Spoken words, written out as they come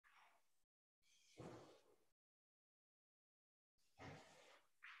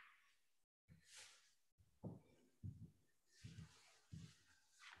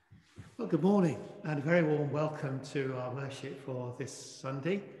Well, good morning and a very warm welcome to our worship for this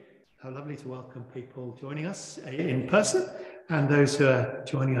Sunday. How lovely to welcome people joining us in person and those who are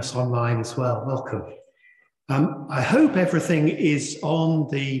joining us online as well. Welcome. I hope everything is on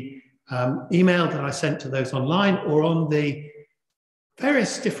the email that I sent to those online or on the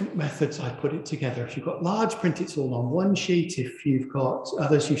various different methods I put it together. If you've got large print, it's all on one sheet. If you've got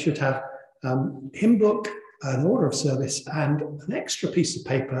others, you should have hymn book, an order of service and an extra piece of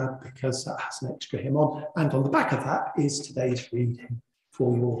paper because that has an extra hymn on. And on the back of that is today's reading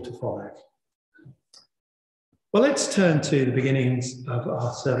for you all to follow. Well, let's turn to the beginnings of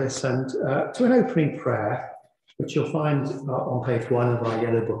our service and to an opening prayer, which you'll find on page 1 of our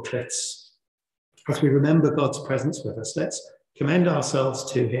yellow booklets. As we remember God's presence with us, let's commend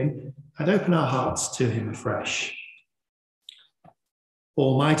ourselves to him and open our hearts to him afresh.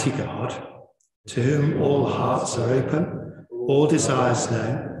 Almighty God, to whom all hearts are open, all desires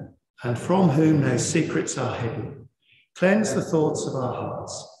known, and from whom no secrets are hidden, cleanse the thoughts of our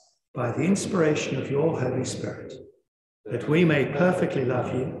hearts by the inspiration of your Holy Spirit, that we may perfectly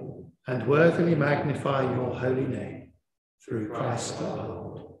love you and worthily magnify your holy name, through Christ our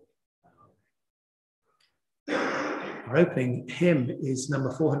Lord. Our opening hymn is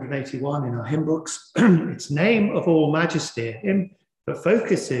number 481 in our hymn books. It's Name of All Majesty, a hymn that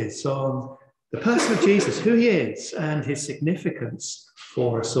focuses on the person of Jesus, who he is, and his significance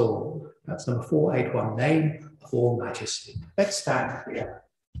for us all. That's number 481, Name of All Majesty. Let's stand together.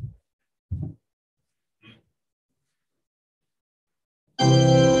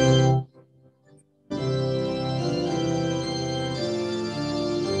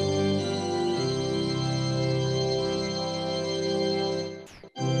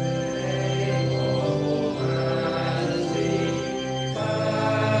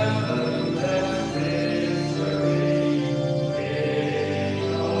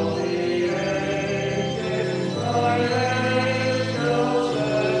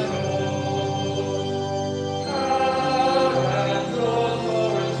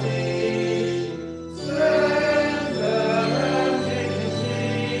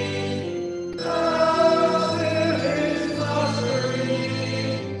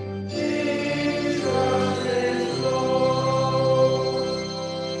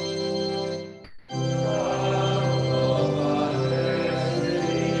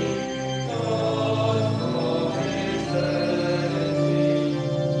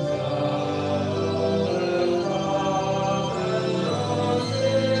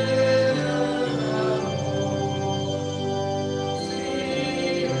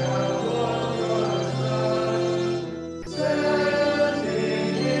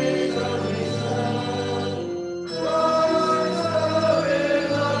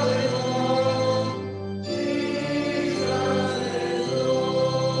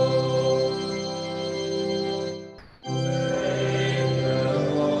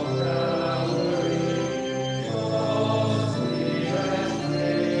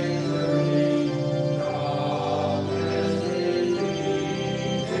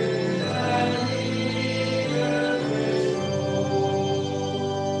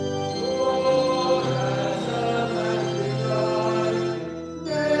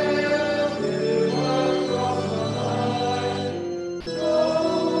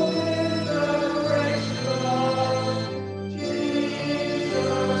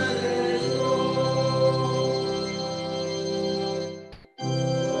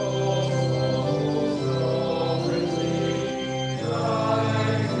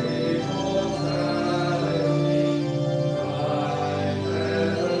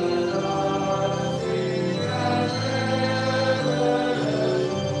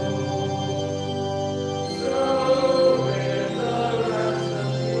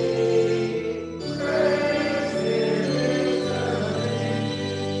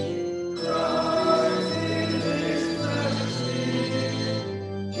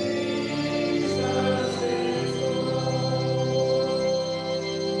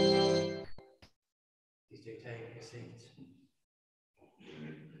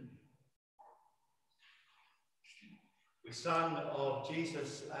 We sung of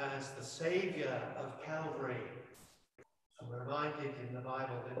Jesus as the Saviour of Calvary. And we're reminded in the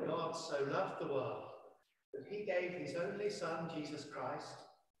Bible that God so loved the world that he gave his only Son, Jesus Christ,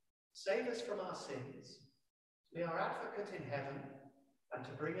 to save us from our sins, to be our advocate in heaven, and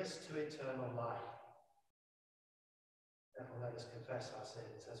to bring us to eternal life. Therefore, let us confess our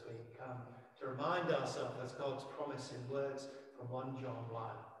sins as we come to remind ourselves of God's promise in words from 1 John 1.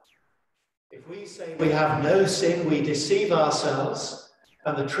 If we say we have no sin, we deceive ourselves,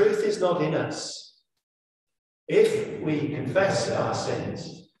 and the truth is not in us. If we confess our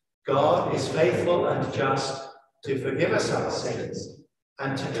sins, God is faithful and just to forgive us our sins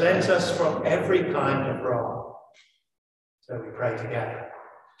and to cleanse us from every kind of wrong. So we pray together.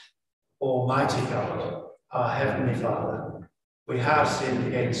 Almighty God, our Heavenly Father, we have sinned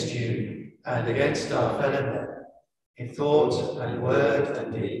against you and against our fellow men in thought and word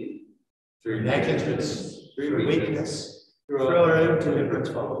and deed, through negligence, through weakness, through our own deliberate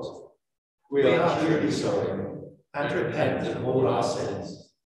fault. We are truly sorry and repent of all our sins.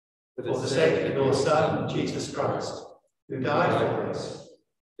 For the sake of your Son, Jesus Christ, who died for us,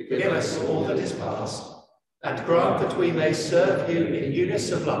 forgive us all that is past, and grant that we may serve you in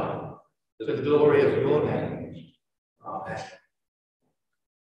newness of life, to the glory of your name. Amen.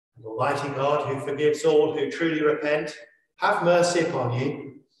 And Almighty God, who forgives all who truly repent, have mercy upon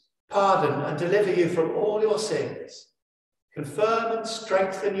you, pardon and deliver you from all your sins, confirm and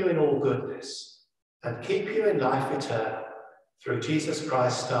strengthen you in all goodness, and keep you in life eternal, through Jesus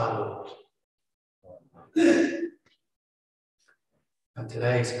Christ our Lord. And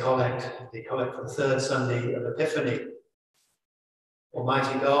today's collect, the collect for the third Sunday of Epiphany.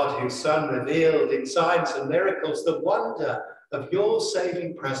 Almighty God, whose Son revealed in signs and miracles the wonder of your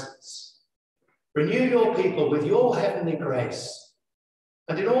saving presence, renew your people with your heavenly grace,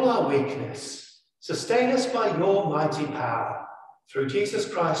 and in all our weakness, sustain us by your mighty power, through Jesus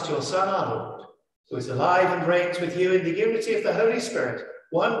Christ, your Son, our Lord, who is alive and reigns with you in the unity of the Holy Spirit,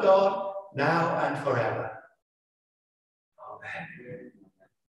 one God, now and forever. Amen.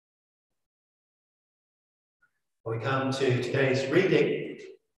 We come to today's reading.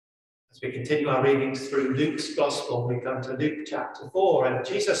 As we continue our readings through Luke's Gospel, we come to Luke chapter 4, and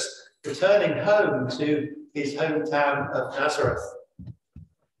Jesus returning home to his hometown of Nazareth.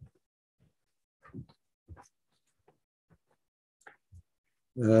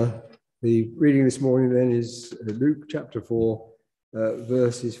 The reading this morning then is Luke chapter 4,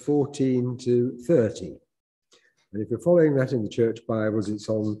 verses 14 to 30. And if you're following that in the church Bibles, it's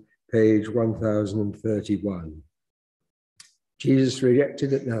on page 1031. Jesus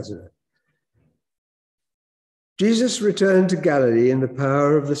rejected at Nazareth. Jesus returned to Galilee in the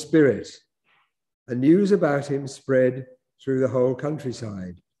power of the Spirit, and news about him spread through the whole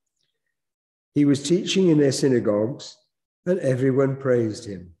countryside. He was teaching in their synagogues, and everyone praised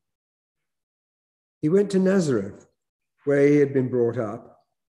him. He went to Nazareth, where he had been brought up,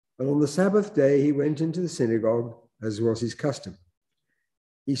 and on the Sabbath day he went into the synagogue, as was his custom.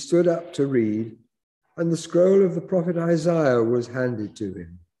 He stood up to read, and the scroll of the prophet Isaiah was handed to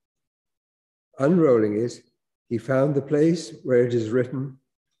him. Unrolling it, he found the place where it is written,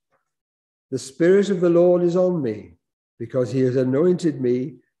 "The Spirit of the Lord is on me, because he has anointed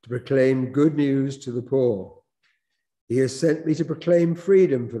me to proclaim good news to the poor. He has sent me to proclaim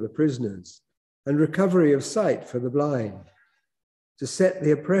freedom for the prisoners and recovery of sight for the blind, to set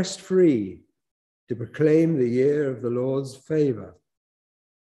the oppressed free, to proclaim the year of the Lord's favor."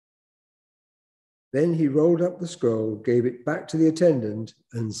 Then he rolled up the scroll, gave it back to the attendant,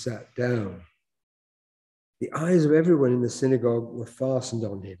 and sat down. The eyes of everyone in the synagogue were fastened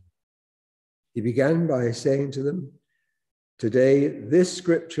on him. He began by saying to them, "Today this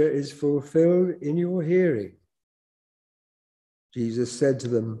scripture is fulfilled in your hearing." Jesus said to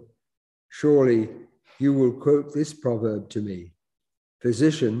them, "Surely you will quote this proverb to me,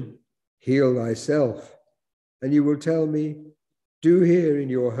 'Physician, heal thyself,' and you will tell me, 'Do here in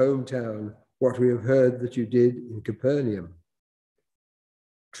your hometown what we have heard that you did in Capernaum.'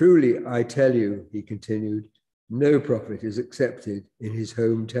 Truly, I tell you," he continued, "no prophet is accepted in his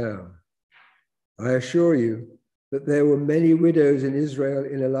hometown. I assure you that there were many widows in Israel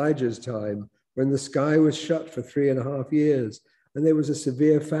in Elijah's time, when the sky was shut for 3.5 years, and there was a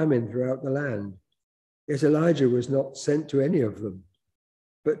severe famine throughout the land. Yet Elijah was not sent to any of them,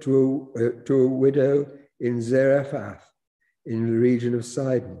 but to a widow in Zarephath, in the region of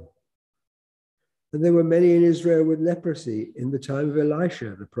Sidon. And there were many in Israel with leprosy in the time of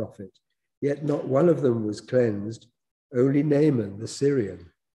Elisha the prophet, yet not one of them was cleansed, only Naaman the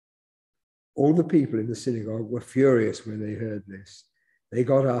Syrian." All the people in the synagogue were furious when they heard this. They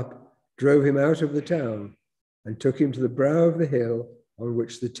got up, drove him out of the town, and took him to the brow of the hill on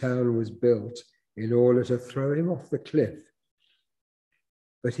which the town was built, in order to throw him off the cliff.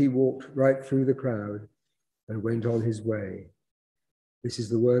 But he walked right through the crowd and went on his way. This is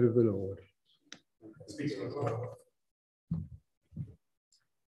the word of the Lord.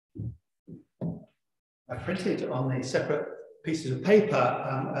 I printed on the separate pieces of paper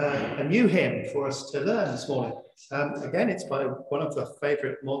a new hymn for us to learn this morning. Again, it's by one of the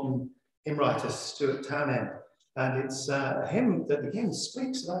favourite modern hymn writers, Stuart, Townend, and it's a hymn that again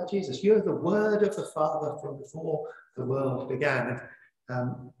speaks about Jesus. "You're the word of the Father from before the world began."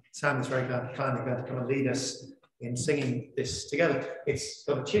 And Sam is very kindly going to come and lead us in singing this together. It's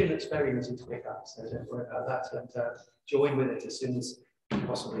got a tune that's very easy to pick up, so don't worry about that, and join with it as soon as you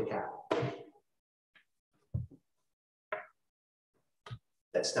possibly can.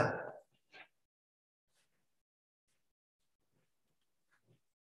 Let's stand.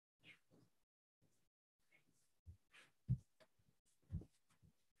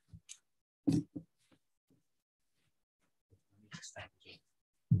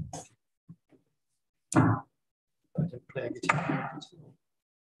 I don't play a guitar at all.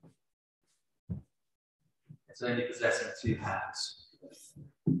 It's only possessing two hands.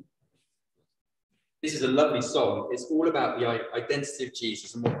 This is a lovely song. It's all about the identity of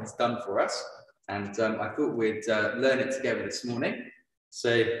Jesus and what he's done for us. And I thought we'd learn it together this morning.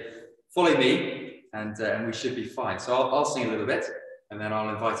 So follow me and we should be fine. So I'll sing a little bit and then I'll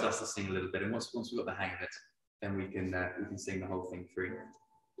invite us to sing a little bit. And once we've got the hang of it, then we can sing the whole thing through.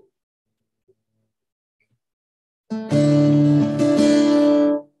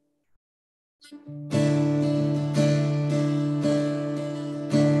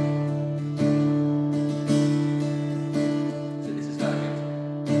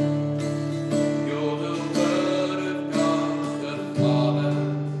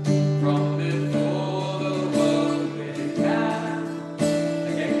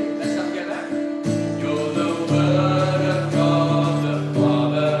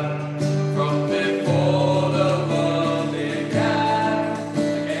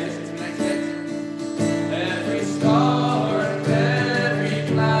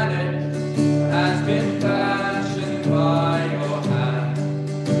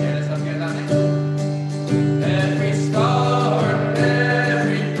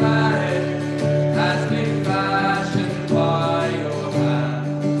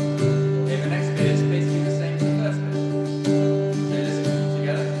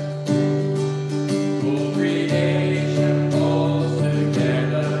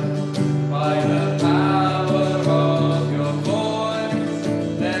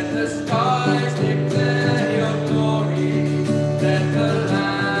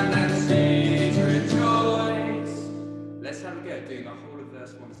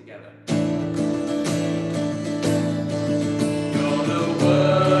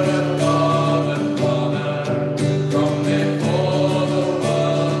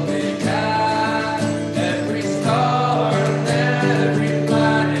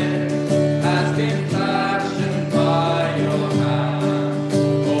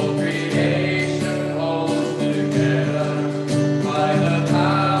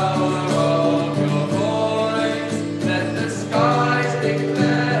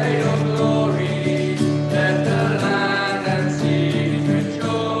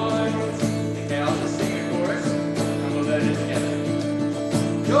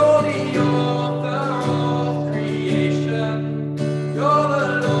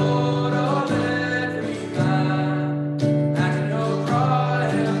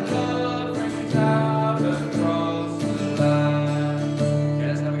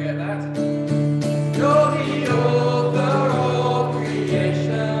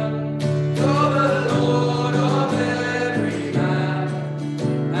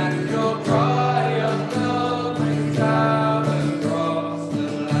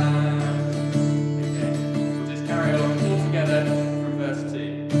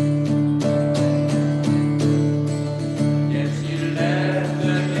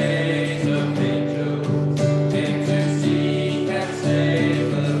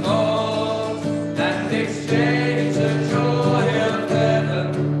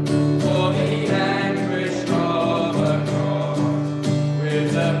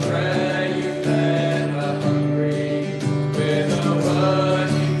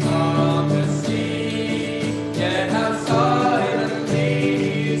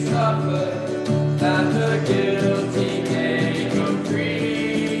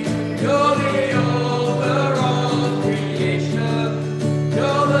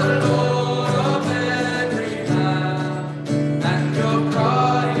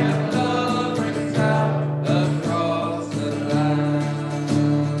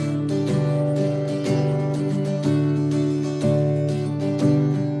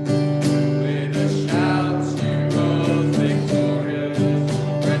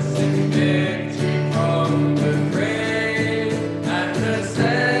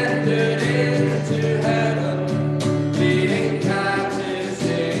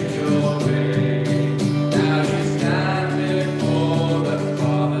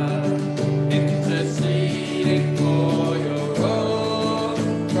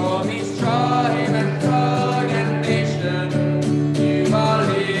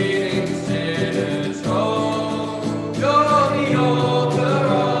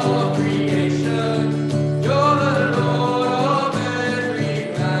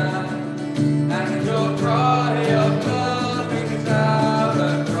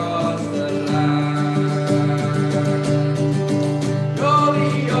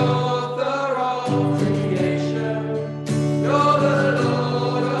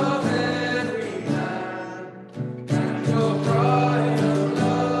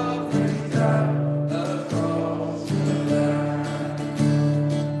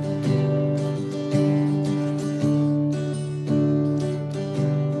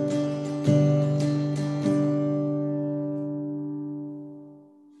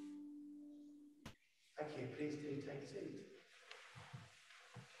 seat.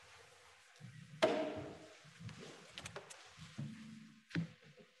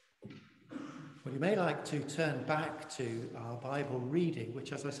 Well, you may like to turn back to our Bible reading,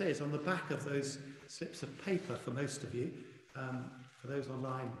 which, as I say, is on the back of those slips of paper for most of you. For those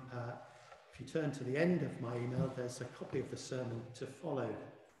online, if you turn to the end of my email, there's a copy of the sermon to follow.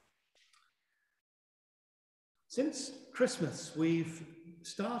 Since Christmas, we've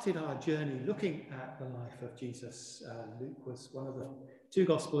started our journey looking at the life of Jesus. Luke was one of the two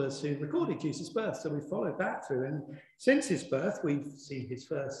Gospelers who recorded Jesus' birth, so we followed that through. And since his birth, we've seen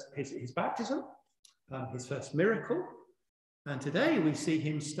his baptism, his first miracle, and today we see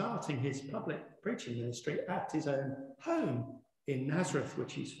him starting his public preaching ministry at his own home in Nazareth,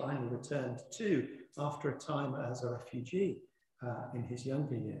 which he's finally returned to after a time as a refugee in his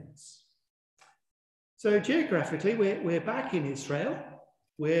younger years. So geographically, we're back in Israel.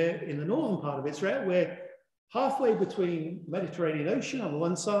 We're in the northern part of Israel. We're halfway between the Mediterranean Ocean on the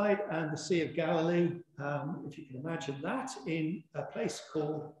one side and the Sea of Galilee, if you can imagine that, in a place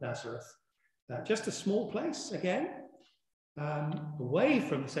called Nazareth. Just a small place, again, away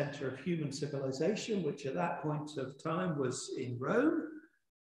from the centre of human civilization, which at that point of time was in Rome.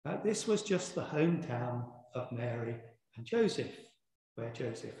 This was just the hometown of Mary and Joseph, where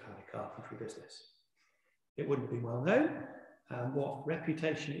Joseph had a carpentry business. It wouldn't be well known, and what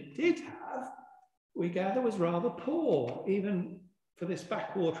reputation it did have, we gather, was rather poor, even for this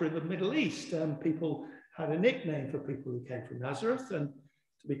backwater in the Middle East. People had a nickname for people who came from Nazareth, and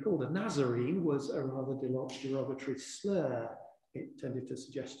to be called a Nazarene was a rather derogatory slur. It tended to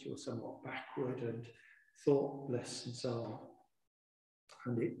suggest you were somewhat backward and thoughtless and so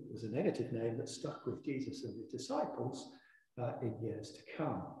on. And it was a negative name that stuck with Jesus and his disciples in years to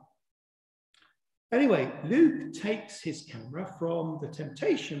come. Anyway, Luke takes his camera from the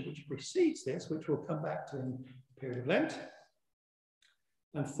temptation which precedes this, which we'll come back to in the period of Lent,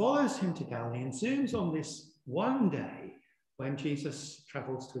 and follows him to Galilee and zooms on this one day when Jesus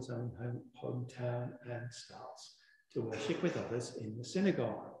travels to his own hometown and starts to worship with others in the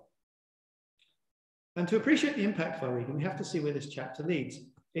synagogue. And to appreciate the impact of our reading, we have to see where this chapter leads.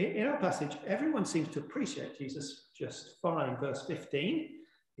 In our passage, everyone seems to appreciate Jesus just fine. Verse 15,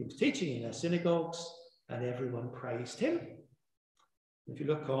 he was teaching in their synagogues and everyone praised him. If you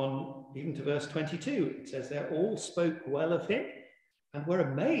look on even to verse 22, it says they all spoke well of him and were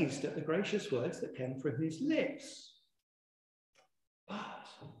amazed at the gracious words that came from his lips. But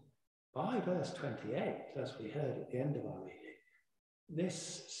by verse 28, as we heard at the end of our reading,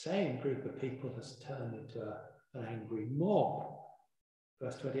 this same group of people has turned into an angry mob.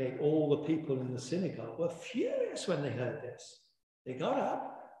 Verse 28, all the people in the synagogue were furious when they heard this. They got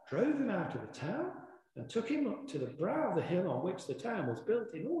up, drove him out of the town, and took him up to the brow of the hill on which the town was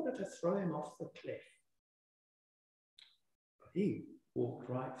built in order to throw him off the cliff. But he walked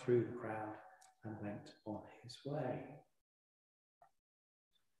right through the crowd and went on his way.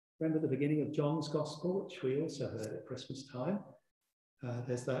 Remember the beginning of John's Gospel, which we also heard at Christmas time?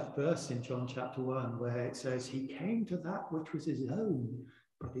 There's that verse in John chapter 1 where it says, he came to that which was his own,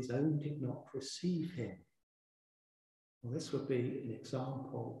 but his own did not receive him. Well, this would be an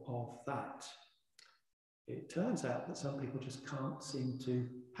example of that. It turns out that some people just can't seem to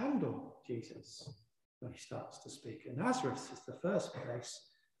handle Jesus when he starts to speak. And Nazareth is the first place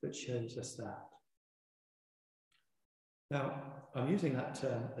that shows us that. Now, I'm using that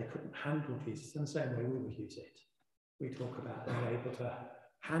term, they couldn't handle Jesus, in the same way we would use it. We talk about being able to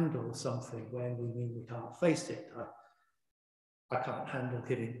handle something when we mean we can't face it. I can't handle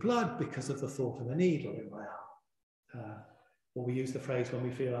giving blood because of the thought of a needle in my arm. Or we use the phrase when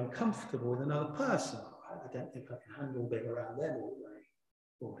we feel uncomfortable with another person. I don't think I can handle being around them all day,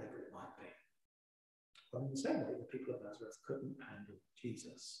 or whatever it might be. Well, in the same way, the people of Nazareth couldn't handle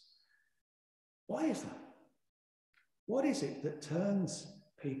Jesus. Why is that? What is it that turns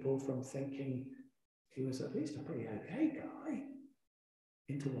people from thinking he was at least a pretty okay guy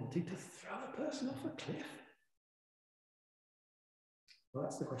into wanting to throw a person off a cliff? Well,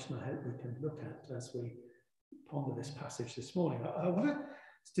 that's the question I hope we can look at as we ponder this passage this morning. I want us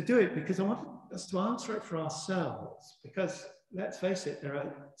to do it because I want us to answer it for ourselves, because let's face it, there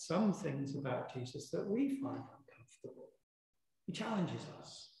are some things about Jesus that we find uncomfortable. He challenges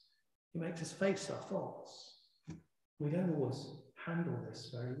us. He makes us face our faults. We don't always handle this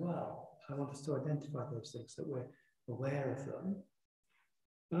very well. I want us to identify those things, that we're aware of them.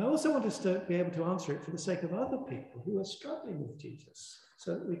 And I also want us to be able to answer it for the sake of other people who are struggling with Jesus,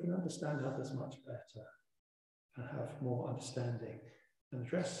 so that we can understand others much better and have more understanding and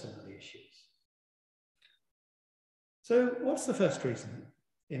address some of the issues. So what's the first reason?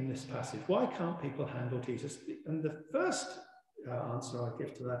 in this passage? Why can't people handle Jesus? And the first answer I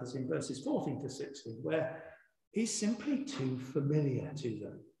give to that is in verses 14 to 16, where he's simply too familiar to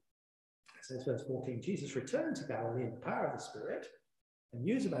them. It says, verse 14, Jesus returned to Galilee in the power of the Spirit, and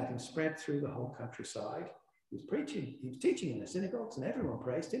news about him spread through the whole countryside. He was teaching in the synagogues, and everyone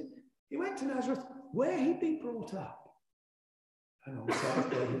praised him. He went to Nazareth, where he'd been brought up. And on the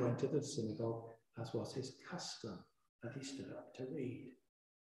Sabbath day, he went to the synagogue, as was his custom, and he stood up to read.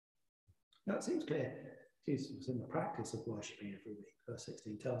 Now, it seems clear Jesus was in the practice of worshipping every week. Verse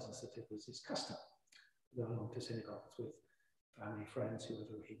 16 tells us that it was his custom to go along to synagogues with family, friends,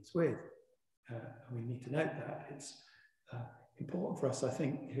 whoever he was with. And we need to note that. It's important for us, I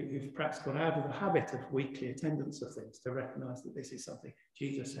think, who've perhaps gone out of the habit of weekly attendance of things, to recognise that this is something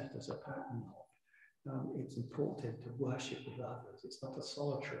Jesus set as a pattern of. It's important to worship with others. It's not a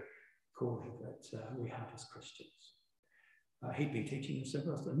solitary calling that we have as Christians. He'd been teaching in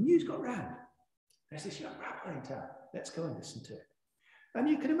synagogues, and news got round. There's this young rabbi in town. Let's go and listen to it. And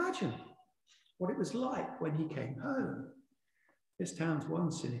you can imagine what it was like when he came home. This town's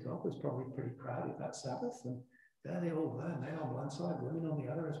one synagogue was probably pretty crowded that Sabbath, and there they all were, men on one side, women on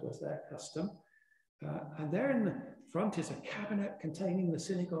the other, as was their custom. And there in the front is a cabinet containing the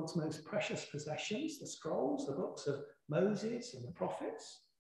synagogue's most precious possessions, the scrolls, the books of Moses and the prophets.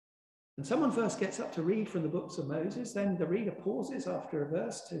 And someone first gets up to read from the books of Moses, then the reader pauses after a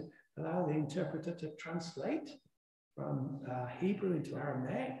verse to allow the interpreter to translate from Hebrew into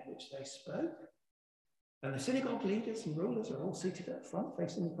Aramaic, which they spoke. And the synagogue leaders and rulers are all seated at the front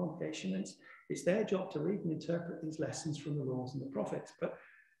facing the congregation. And it's their job to read and interpret these lessons from the laws and the prophets. But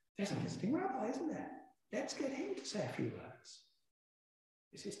there's a visiting rabbi, isn't there? Let's get him to say a few words.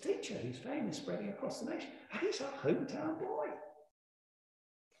 It's his teacher whose fame is spreading across the nation. And he's our hometown boy.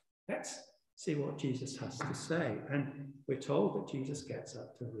 Let's see what Jesus has to say. And we're told that Jesus gets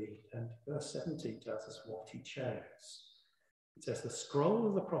up to read. And verse 17 tells us what he chose. It says, the scroll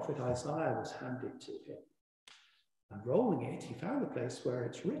of the prophet Isaiah was handed to him. And rolling it, he found the place where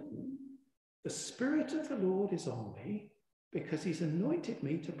it's written, the Spirit of the Lord is on me, because he's anointed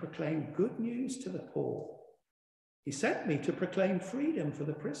me to proclaim good news to the poor. He sent me to proclaim freedom for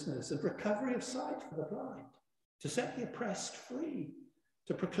the prisoners and recovery of sight for the blind, to set the oppressed free,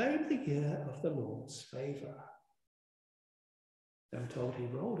 to proclaim the year of the Lord's favour. Then told he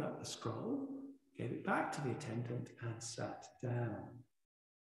rolled up the scroll, gave it back to the attendant, and sat down.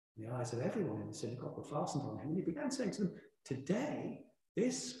 The eyes of everyone in the synagogue were fastened on him, and he began saying to them, today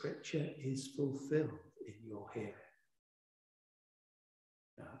this scripture is fulfilled in your hearing.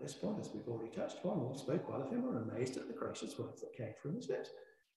 Now, at this point, as we've already touched upon, all spoke well of him, were amazed at the gracious words that came from his lips.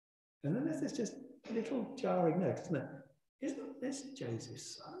 And then there's this just little jarring note, isn't it? Isn't this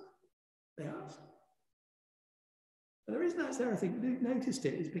Joseph's son? They asked. And the reason that's there, I think, Luke noticed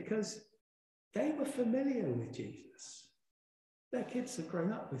it, is because they were familiar with Jesus. Their kids had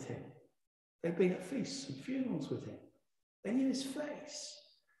grown up with him. They'd been at feasts and funerals with him. They knew his face.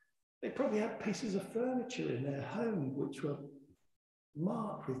 They probably had pieces of furniture in their home which were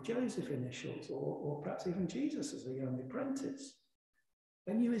marked with Joseph initials, or perhaps even Jesus as a young apprentice.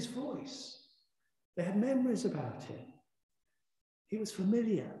 They knew his voice. They had memories about him. He was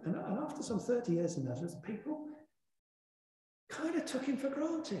familiar. And after some 30 years in Nazareth, people kind of took him for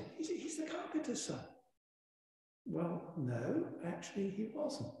granted. He's the carpenter's son. Well, no, actually he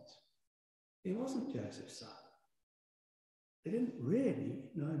wasn't. He wasn't Joseph's son. They didn't really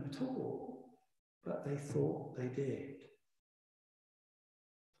know him at all, but they thought they did.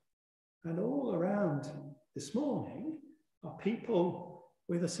 And all around this morning are people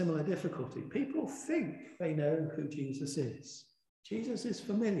with a similar difficulty. People think they know who Jesus is. Jesus is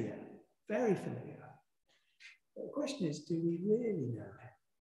familiar, very familiar. But the question is, do we really know him?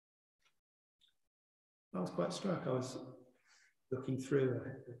 I was quite struck. I was looking through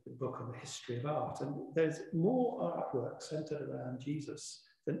a book on the history of art, and there's more artwork centered around Jesus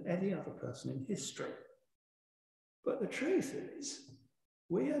than any other person in history. But the truth is,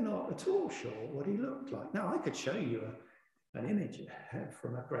 we are not at all sure what he looked like. Now, I could show you an image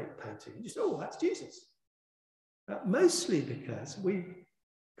from a great painting. You just, oh, that's Jesus. Mostly because we've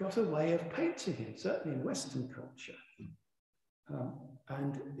got a way of painting him, certainly in Western culture.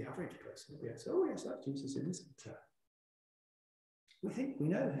 And the average person will be able to say, oh, yes, that's Jesus in this turn. We think we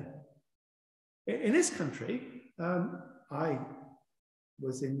know him. In this country, I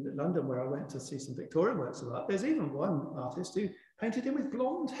was in London where I went to see some Victorian works of art. There's even one artist who painted him with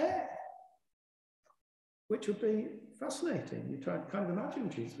blonde hair, which would be fascinating. You try to kind of imagine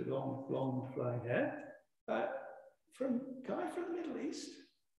Jesus with long, blonde, flowing hair. From a guy from the Middle East,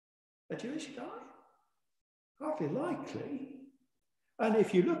 a Jewish guy, hardly likely. And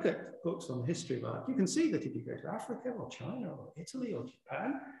if you look at books on the history of art, you can see that if you go to Africa or China or Italy or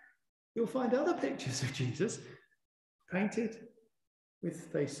Japan, you'll find other pictures of Jesus painted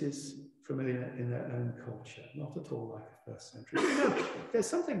with faces familiar in their own culture, not at all like the first century. You know, there's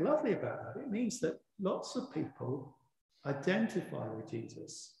something lovely about that. It means that lots of people identify with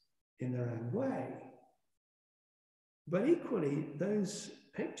Jesus in their own way. But equally, those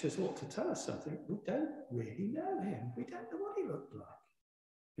pictures ought to tell us something. We don't really know him. We don't know what he looked like.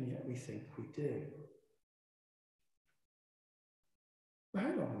 And yet we think we do. Well,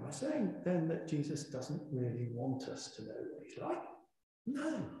 hang on, am I saying then that Jesus doesn't really want us to know what he's like?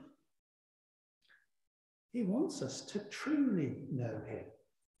 No. He wants us to truly know him.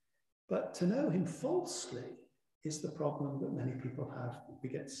 But to know him falsely is the problem that many people have. We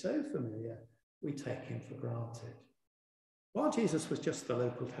get so familiar, we take him for granted. While Jesus was just the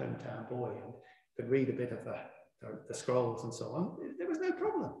local hometown boy and could read a bit of the scrolls and so on, there was no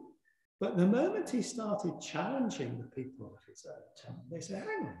problem. But the moment he started challenging the people of his own town, they said,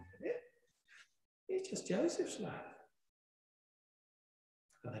 hang on a minute, he's just Joseph's lad.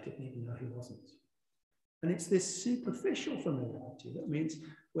 And I didn't even know he wasn't. And it's this superficial familiarity that means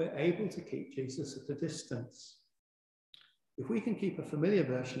we're able to keep Jesus at a distance. If we can keep a familiar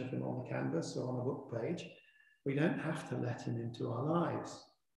version of him on the canvas or on a book page, we don't have to let him into our lives.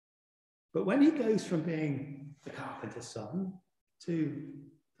 But when he goes from being the carpenter's son to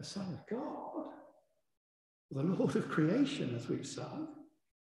the Son of God, the Lord of creation, as we've sung,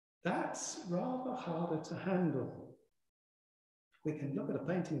 that's rather harder to handle. We can look at a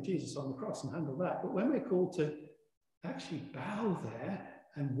painting of Jesus on the cross and handle that. But when we're called to actually bow there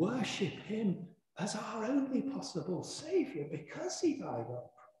and worship him as our only possible Saviour because he died on the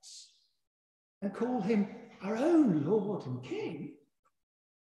cross, and call him our own Lord and King,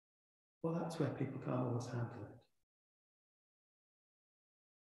 well, that's where people can't always handle it.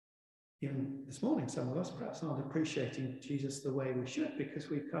 Even this morning, some of us perhaps aren't appreciating Jesus the way we should because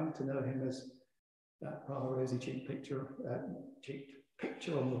we've come to know him as that rather rosy cheeked picture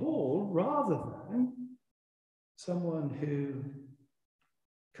on the wall, rather than someone who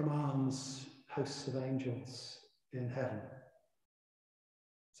commands hosts of angels in heaven,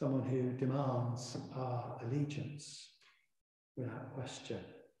 someone who demands our allegiance without question.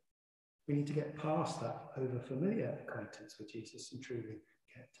 We need to get past that over-familiar acquaintance with Jesus and truly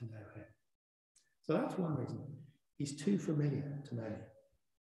get to know him. So that's one reason. He's too familiar to many.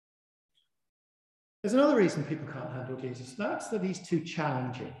 There's another reason people can't handle Jesus. That's that he's too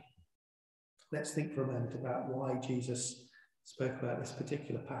challenging. Let's think for a moment about why Jesus spoke about this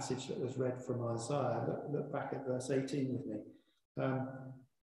particular passage that was read from Isaiah. Look back at verse 18 with me. The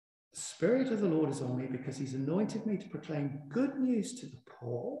Spirit of the Lord is on me because he's anointed me to proclaim good news to the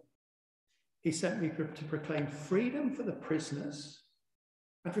poor. He sent me to proclaim freedom for the prisoners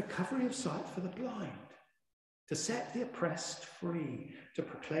and recovery of sight for the blind, to set the oppressed free, to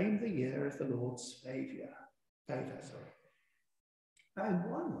proclaim the year of the Lord's favor. Now, in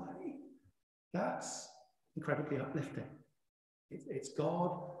one way, that's incredibly uplifting. It's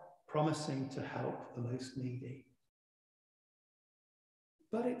God promising to help the most needy.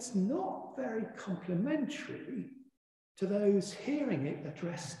 But it's not very complimentary to those hearing it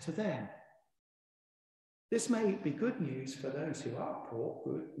addressed to them. This may be good news for those who are poor,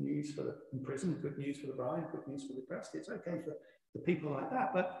 good news for the imprisoned, good news for the blind, good news for the oppressed. It's okay for the people like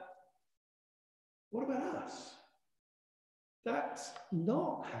that, but what about us? That's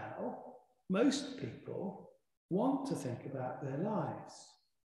not how most people want to think about their lives.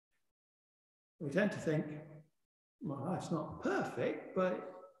 We tend to think, my life's not perfect, but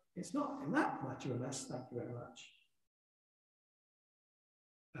it's not in that much of a mess, thank you very much.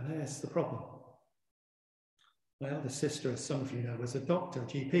 And there's the problem. My eldest sister, as some of you know, was a doctor, a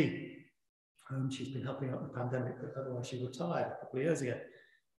GP. She's been helping out in the pandemic, but otherwise she retired a couple of years ago.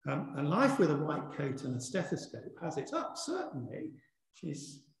 And life with a white coat and a stethoscope has its ups, certainly.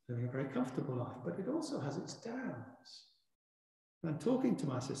 She's living a very comfortable life, but it also has its downs. And talking to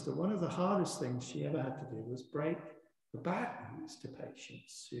my sister, one of the hardest things she ever had to do was break the bad news to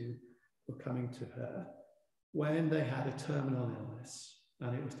patients who were coming to her when they had a terminal illness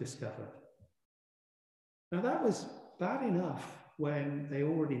and it was discovered. Now, that was bad enough when they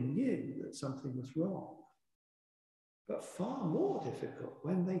already knew that something was wrong, but far more difficult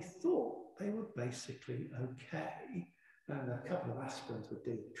when they thought they were basically okay and a couple of aspirins would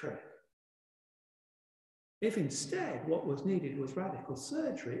do the trick. If instead what was needed was radical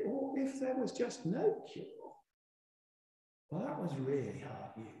surgery, or if there was just no cure, well, that was really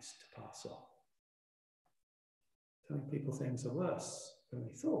hard news to pass on. Telling people things are worse than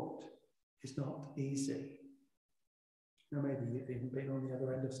they thought is not easy. Now, maybe you've even been on the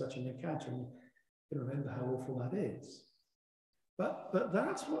other end of such an encounter and you can remember how awful that is. But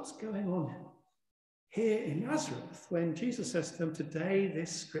that's what's going on here in Nazareth when Jesus says to them, today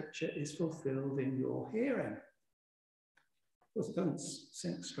this scripture is fulfilled in your hearing. Of course, it doesn't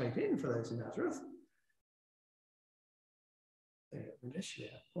sink straight in for those in Nazareth. They initially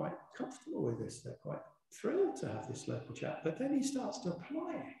are quite comfortable with this. They're quite thrilled to have this local chat. But then he starts to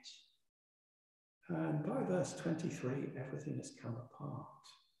apply it. And by verse 23, everything has come apart.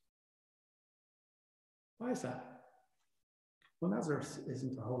 Why is that? Well, Nazareth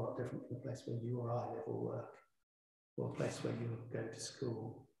isn't a whole lot different from the place where you or I live or work, or a place where you go to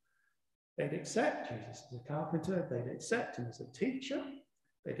school. They'd accept Jesus as a carpenter. They'd accept him as a teacher.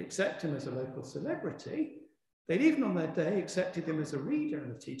 They'd accept him as a local celebrity. They'd even on their day accepted him as a reader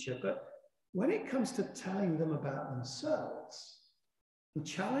and a teacher. But when it comes to telling them about themselves and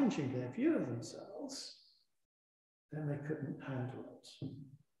challenging their view of themselves, then they couldn't handle it.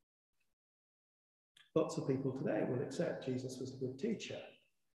 Lots of people today will accept Jesus was a good teacher.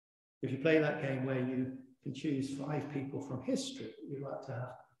 If you play that game where you can choose 5 people from history that you'd like to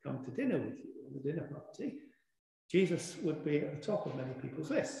have come to dinner with you at the dinner party, Jesus would be at the top of many people's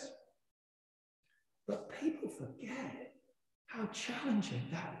lists. But people forget how challenging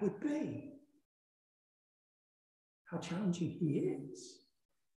that would be. How challenging he is.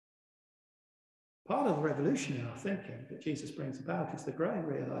 Part of the revolution in our thinking that Jesus brings about is the growing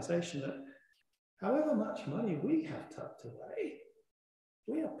realization that however much money we have tucked away,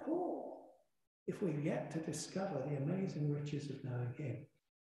 we are poor if we've yet to discover the amazing riches of knowing him.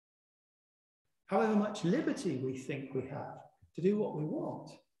 However much liberty we think we have to do what we want,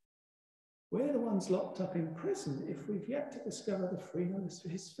 we're the ones locked up in prison if we've yet to discover the freedom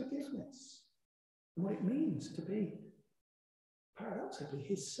of his forgiveness and what it means to be, paradoxically,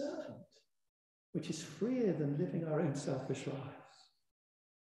 his servant, which is freer than living our own selfish lives.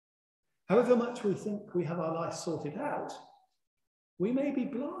 However much we think we have our life sorted out, we may be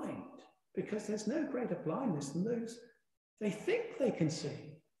blind because there's no greater blindness than those they think they can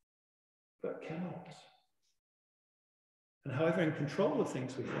see, but cannot. And however in control of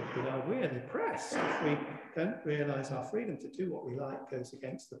things we think we are, we're depressed if we don't realize our freedom to do what we like goes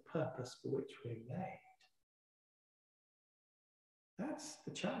against the purpose for which we're made. That's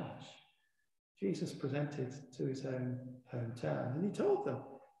the challenge Jesus presented to his own hometown. And he told them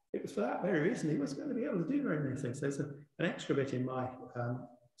it was for that very reason he wasn't going to be able to do very many things. There's an extra bit in my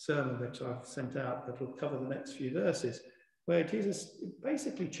sermon which I've sent out that will cover the next few verses, where Jesus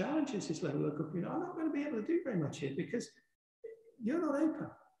basically challenges his local community. I'm not going to be able to do very much here because you're not open.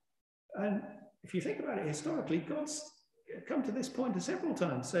 And if you think about it historically, God's come to this point several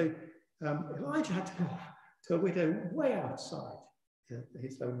times. So Elijah had to go to a widow way outside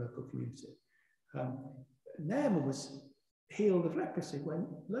his own local community. Naaman was healed of leprosy when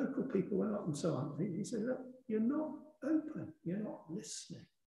local people went up and so on. He said, look, you're not open, you're not listening.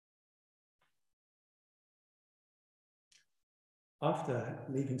 After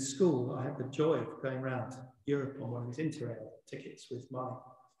leaving school, I had the joy of going around Europe on one of these Interrail tickets with my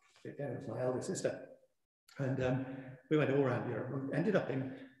elder sister. And we went all around Europe and ended up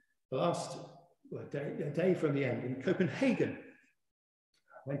in the last day from the end in Copenhagen.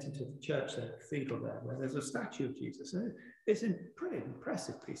 I went into the church there, the cathedral there, where there's a statue of Jesus. And it's a pretty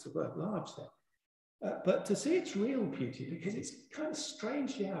impressive piece of work, large there. But to see its real beauty, because it's kind of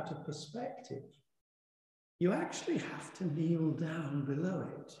strangely out of perspective, you actually have to kneel down below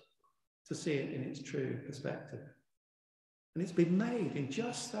it to see it in its true perspective. And it's been made in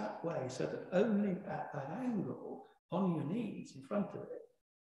just that way, so that only at that angle, on your knees in front of it,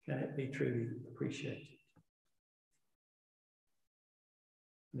 can it be truly appreciated.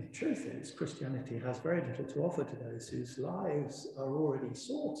 And the truth is, Christianity has very little to offer to those whose lives are already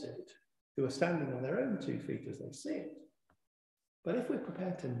sorted, who are standing on their own 2 feet as they see it. But if we're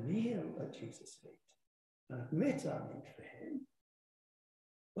prepared to kneel at Jesus' feet and admit our need for him,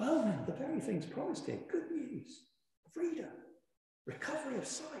 well then, the very things promised here, good news, freedom, recovery of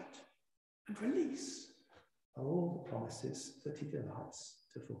sight, and release, are all the promises that he delights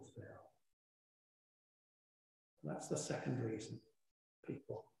to fulfill. And that's the second reason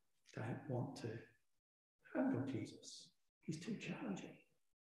people don't want to handle Jesus. He's too challenging.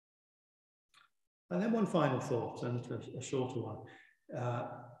 And then one final thought, and a shorter one.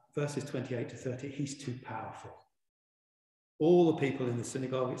 Verses 28 to 30, he's too powerful. All the people in the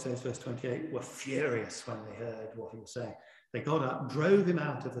synagogue, it says, verse 28, were furious when they heard what he was saying. They got up, drove him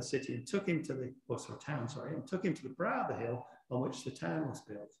out of the city, and took him to the took him to the brow of the hill on which the town was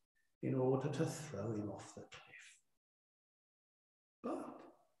built, in order to throw him off the cliff. But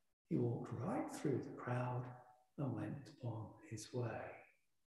he walked right through the crowd and went on his way.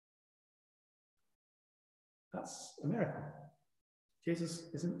 That's a miracle. Jesus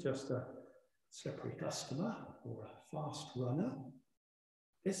isn't just a slippery customer or a fast runner.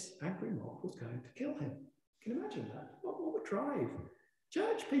 This angry mob was going to kill him. Can you imagine that? What would drive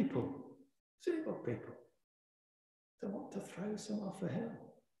church people, synagogue people, to want to throw someone off a hill?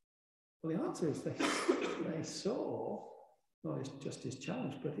 Well, the answer is they saw not just his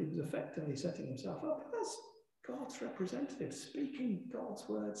challenge, but he was effectively setting himself up as God's representative, speaking God's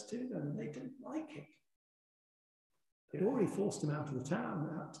words to them. They didn't like it. They'd already forced him out of the town,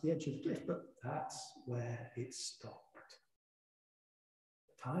 out to the edge of the cliff, but that's where it stopped.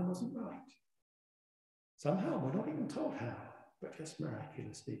 The time wasn't right. Somehow, we're not even told how, but just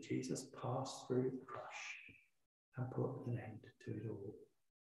miraculously, Jesus passed through the crush and put an end to it all.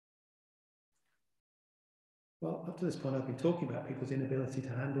 Well, up to this point, I've been talking about people's inability to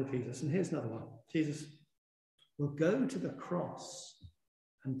handle Jesus, and here's another one. Jesus will go to the cross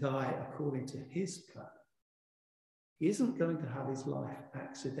and die according to his plan. He isn't going to have his life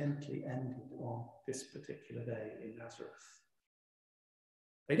accidentally ended on this particular day in Nazareth.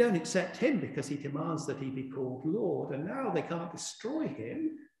 They don't accept him because he demands that he be called Lord, and now they can't destroy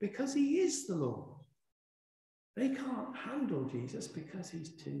him because he is the Lord. They can't handle Jesus because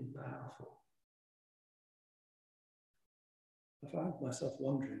he's too powerful. I found myself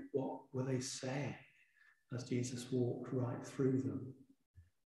wondering, what were they saying as Jesus walked right through them?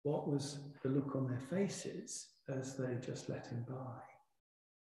 What was the look on their faces as they just let him by?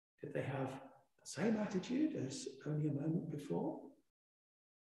 Did they have the same attitude as only a moment before?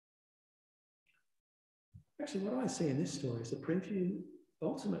 Actually, what I see in this story is a preview,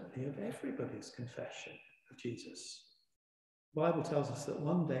 ultimately, of everybody's confession of Jesus. The Bible tells us that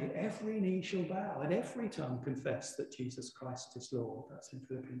one day every knee shall bow and every tongue confess that Jesus Christ is Lord. That's in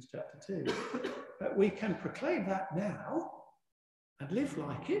Philippians chapter 2. But we can proclaim that now and live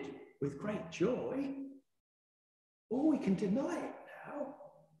like it with great joy, or we can deny it now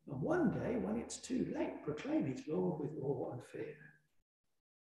and one day, when it's too late, proclaim his Lord with awe and fear.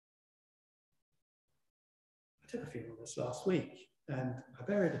 I took a funeral this last week and I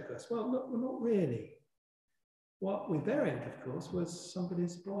buried a person. Well, not really. What we buried, of course, was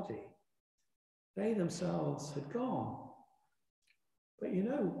somebody's body. They themselves had gone. But you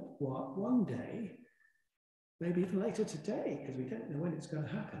know what? One day, maybe even later today, because we don't know when it's going to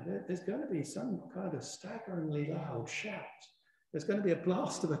happen, there's going to be some kind of staggeringly loud shout. There's going to be a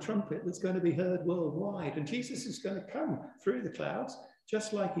blast of a trumpet that's going to be heard worldwide, and Jesus is going to come through the clouds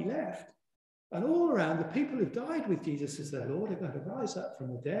just like he left. And all around, the people who've died with Jesus as their Lord are going to rise up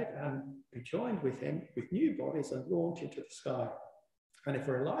from the dead and be joined with him with new bodies and launch into the sky. And if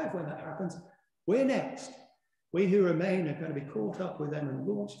we're alive when that happens, we're next. We who remain are going to be caught up with them and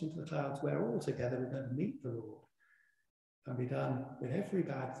launched into the clouds, where all together we're going to meet the Lord and be done with every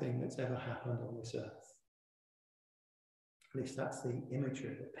bad thing that's ever happened on this earth. At least that's the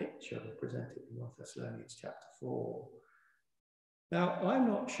imagery, the picture presented in 1 Thessalonians chapter 4. Now, I'm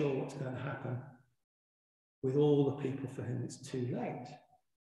not sure what's going to happen with all the people for whom it's too late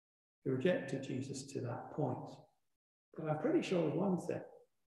who rejected Jesus to that point. But I'm pretty sure of one thing.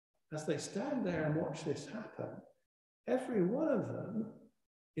 As they stand there and watch this happen, every one of them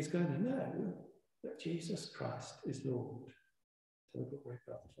is going to know that Jesus Christ is Lord, to the glory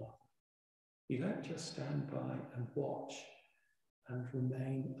of God the Father. You don't just stand by and watch and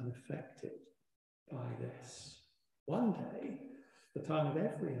remain unaffected by this. One day, the tongue of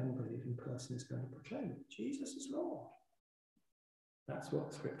every unbelieving person is going to proclaim that Jesus is Lord. That's what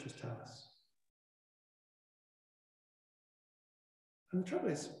the scriptures tell us. And the trouble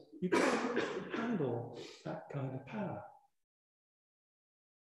is, you can't handle that kind of power.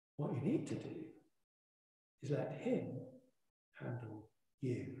 What you need to do is let him handle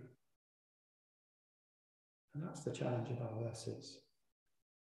you. And that's the challenge of our verses.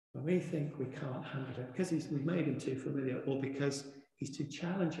 When we think we can't handle it because we've made him too familiar, or because he's too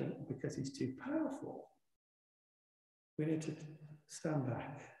challenging, or because he's too powerful, we need to stand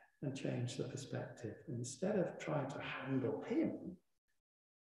back and change the perspective. Instead of trying to handle him,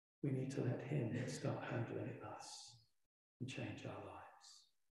 we need to let him start handling us and change our lives.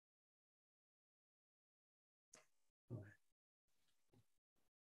 Amen.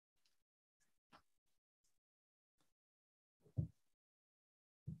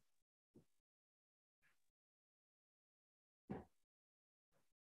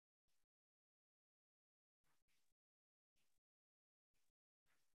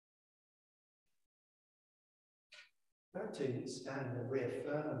 How to stand and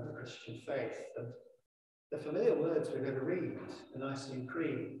reaffirm the Christian faith, and the familiar words we're going to read, the Nicene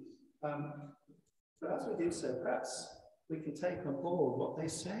Creed. But as we do so, perhaps we can take on board what they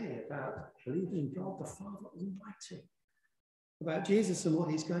say about believing in God the Father Almighty, about Jesus and what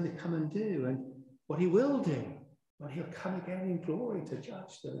he's going to come and do and what he will do when he'll come again in glory to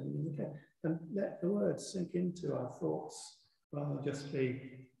judge the living and the dead. And let the words sink into our thoughts rather than just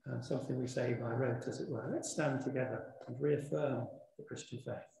be something we say by rote, as it were. Let's stand together and reaffirm the Christian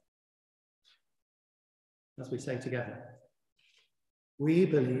faith. As we say together, we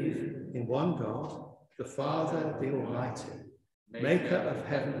believe in one God, the Father, the Almighty, maker of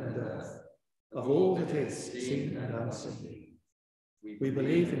heaven and earth, of all that is seen and unseen. We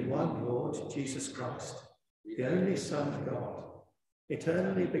believe in one Lord, Jesus Christ, the only Son of God,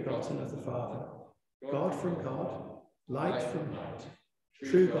 eternally begotten of the Father, God from God, light from light,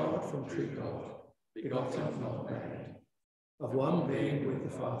 true God from true God, begotten, not made, of one being with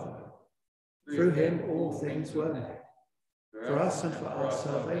the Father. Through him all things were made. For us and for our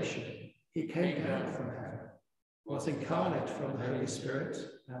salvation, he came down from heaven, was incarnate from the Holy Spirit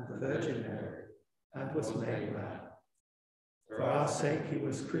and the Virgin Mary, and was made man. For our sake he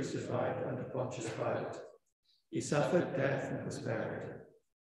was crucified under Pontius Pilate. He suffered death and was buried.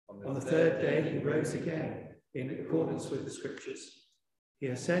 On the third day he rose again, in accordance with the Scriptures. He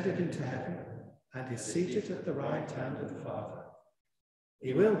ascended into heaven and is seated at the right hand of the Father.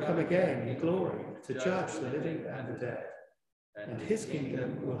 He will come again in glory to judge the living and the dead, and his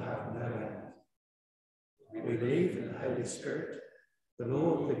kingdom will have no end. We believe in the Holy Spirit, the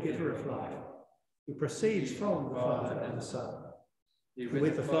Lord, the giver of life, who proceeds from the Father and the Son, who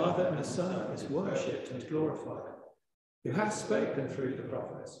with the Father and the Son is worshipped and glorified, who has spoken through the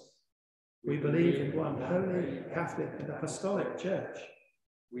prophets. We believe in one holy, Catholic and Apostolic Church.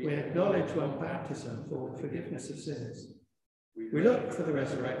 We acknowledge one baptism for the forgiveness of sins. We look for the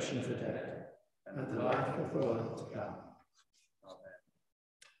resurrection of the dead and the life of the world to come.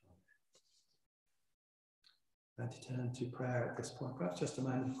 And to turn to prayer at this point, perhaps just a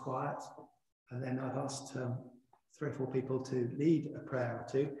moment of quiet, and then I've asked 3 or 4 people to lead a prayer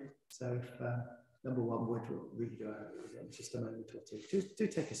or two. So if number one would read just a moment or two. Do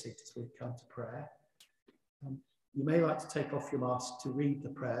take a seat as we come to prayer. You may like to take off your mask to read the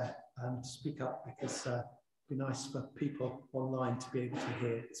prayer and speak up, because it'd be nice for people online to be able to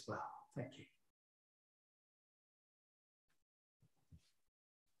hear it as well. Thank you.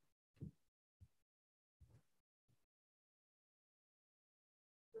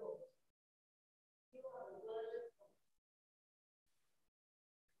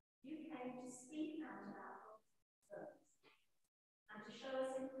 You came to speak out about concerns and to show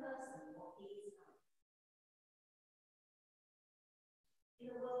us in person what he is like. In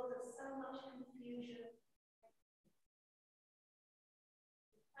a world of so much confusion,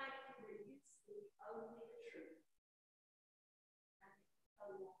 the fact that you speak only the truth and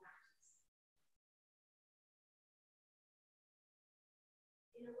only what matters.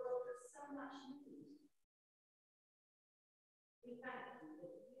 In a world of so much need, we thank you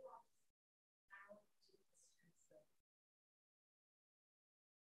that you are our deepest concern.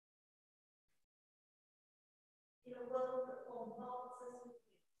 In a world that bombards us with news,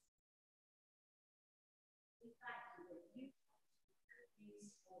 we thank you that you want to be good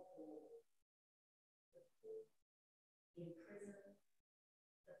news for all. The poor, the imprisoned,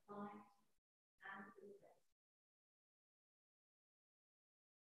 the blind, and the dead.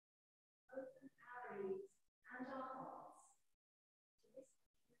 Open our ears and our hearts to listen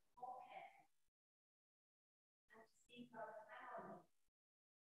with more care and to see both our needs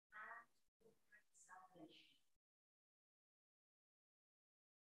and your great salvation.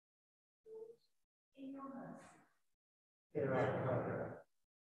 Lord, in your mercy, Hear our prayer.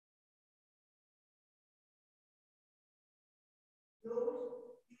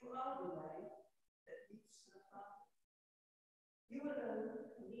 Lord, you are the way that leads to the Father. You alone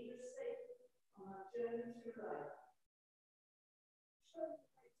can lead us safely on our journey through life. Show the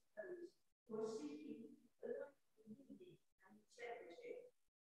way to those who are seeking the life of unity and integrity.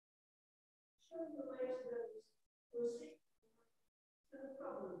 Show the way to those who are seeking to the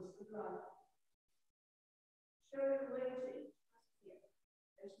problems of life. Show the way to each of us here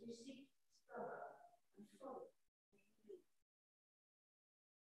as we seek to discover and follow what you lead.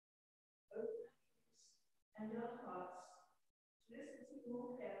 Open our ears and our hearts to listen to you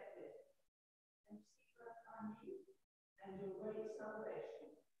more carefully and seek out our need and your great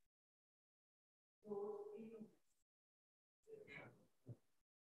salvation. Lord, be with us.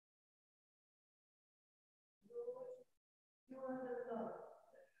 Lord, you are the love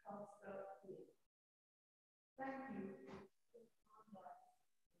that casts out fear. Thank you for our life,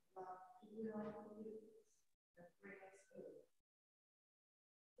 love to will our forgiveness and bring us hope.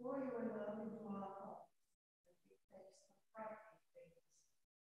 Pour your love into our hearts.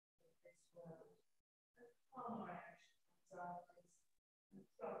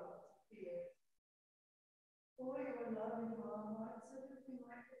 fear. For your love in our hearts, so that we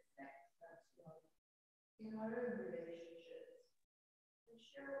might reflect that love in our own relationships and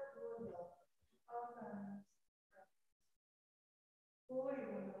share your love to our families and friends. For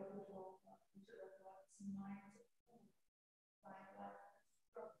your love would offer into the hearts and minds of all by life and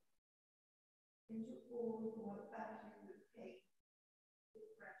struggle, into all who are battling with pain,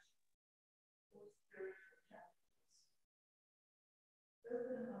 depression, or spiritual challenges.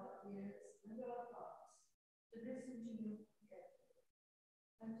 Open our ears and our hearts to listen to you carefully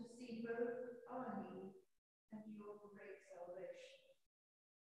and to see both our need and your great salvation.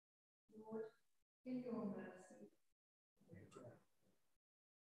 Lord, in your mercy,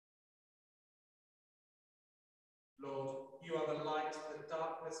 Lord, you are the light that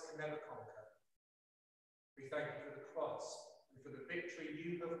darkness can never conquer. We thank you for the cross and for the victory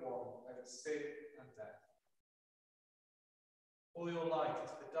you have won over sin and death. Pour your light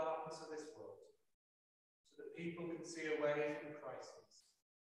into the darkness of this world, so that people can see a way through crisis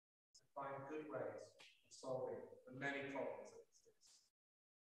and find good ways of solving the many problems that exist.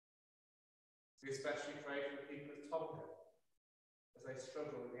 We especially pray for the people of Townend as they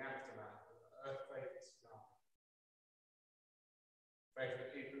struggle in the aftermath of the earthquake and tsunami. Pray for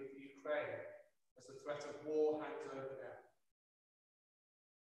the people of the Ukraine as the threat of war hangs over them.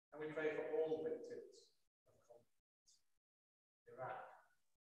 And we pray for all victims of conflict: Iraq,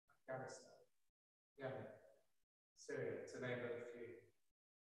 Afghanistan, Yemen, Syria, to name but a few.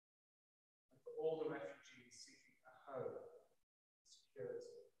 And for all the refugees seeking a home,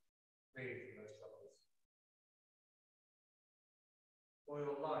 security, fleeing from those troubles. Pour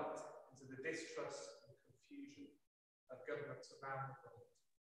your light into the distrust and confusion of governments around the world.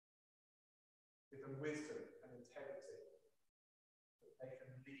 Give them wisdom and integrity that they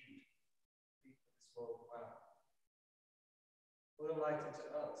can lead people in this world well. Pour your light into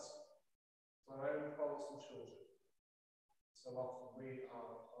us, to our own faults and children. So often we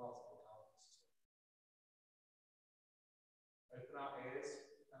are part of the darkness too. Open our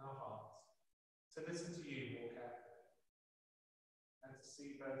ears and our hearts to listen to you more carefully and to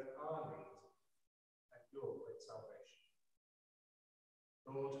see both our need and your great salvation.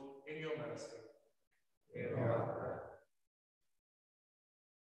 Lord, in your mercy, hear our prayer.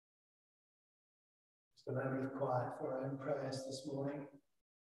 Just a moment of quiet for our own prayers this morning.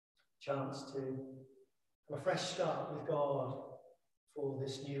 Chance to have a fresh start with God for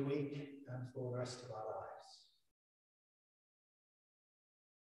this new week and for the rest of our lives.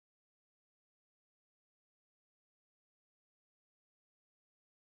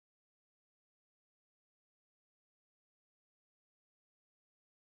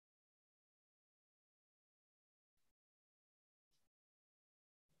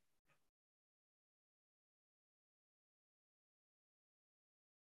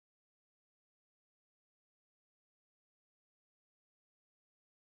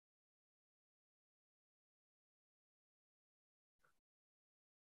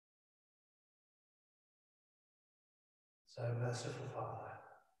 So, merciful Father,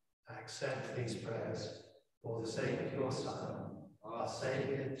 accept these prayers for the sake of your Son, our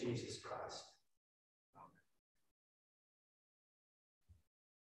Saviour, Jesus Christ.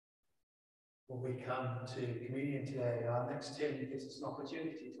 When we come to communion today, our next hymn gives us an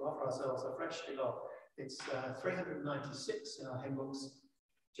opportunity to offer ourselves afresh to God. It's 396 in our hymn books,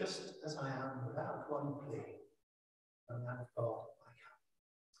 just as I am, without one plea, and that of God I come.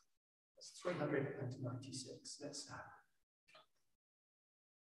 That's 396. Let's stand.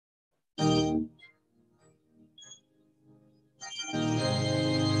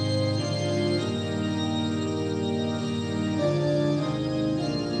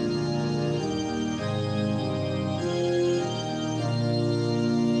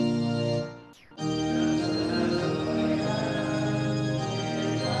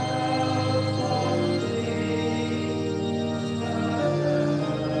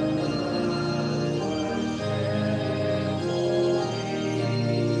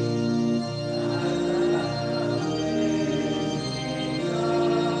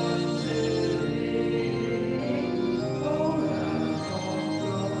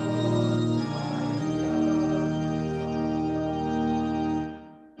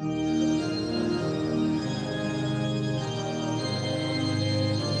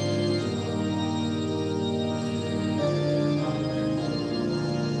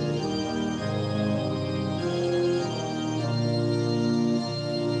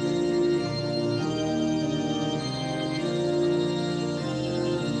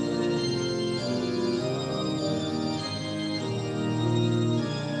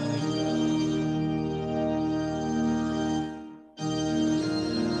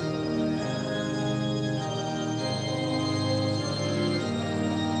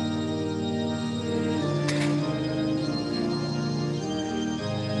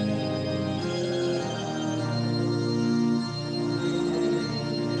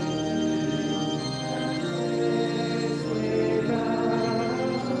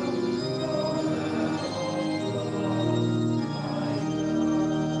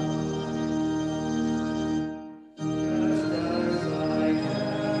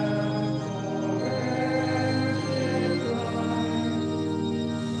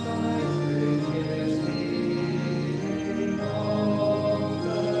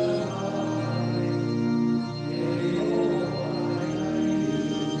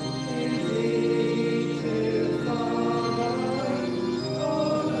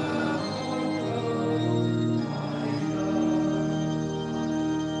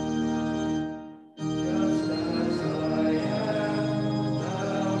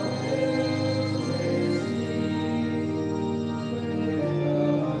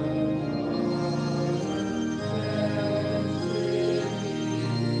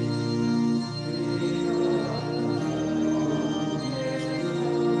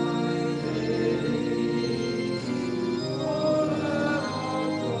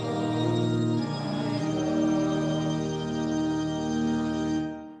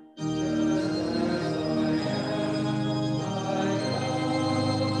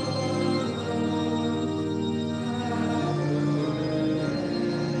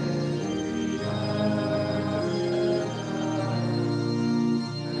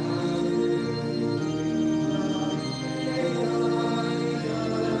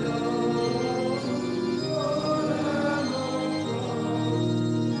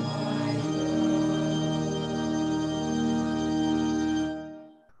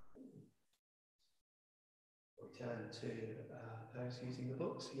 to those using the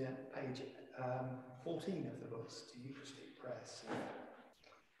books. Yeah, page 14 of the books to Eucharistic prayers.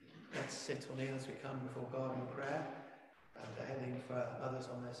 Let's sit or kneel as we come before God in prayer, and the heading for others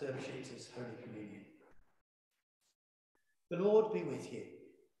on their service sheets is Holy Communion. The Lord be with you.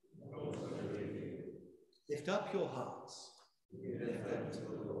 Lift up your hearts. Lift them to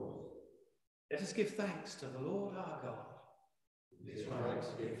the Lord. Let us give thanks to the Lord our God. It is right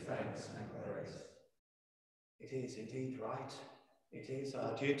to give thanks and praise. It is indeed right. It is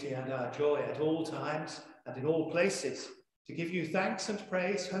our duty and our joy at all times and in all places to give you thanks and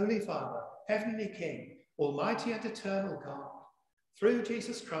praise, Holy Father, Heavenly King, Almighty and eternal God, through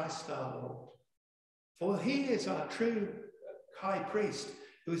Jesus Christ our Lord. For he is our true high priest,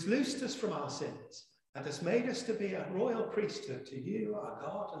 who has loosed us from our sins and has made us to be a royal priesthood to you, our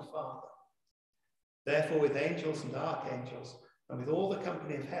God and Father. Therefore, with angels and archangels, and with all the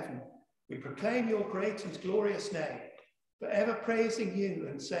company of heaven, we proclaim your great and glorious name, forever praising you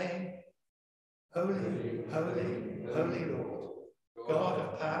and saying, Holy, holy, holy Lord, God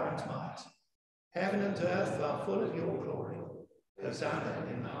of power and might, heaven and earth are full of your glory. Hosanna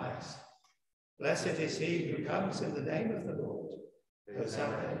in the highest. Blessed is he who comes in the name of the Lord.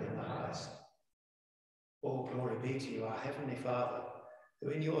 Hosanna in the highest. All glory be to you, our Heavenly Father, who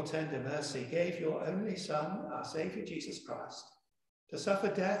in your tender mercy gave your only Son, our Saviour Jesus Christ, to suffer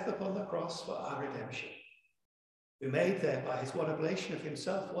death upon the cross for our redemption, who made there by his one oblation of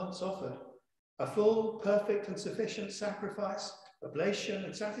himself once offered a full, perfect and sufficient sacrifice, oblation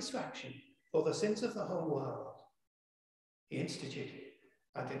and satisfaction for the sins of the whole world. He instituted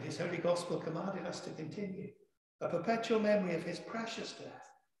and in his holy gospel commanded us to continue a perpetual memory of his precious death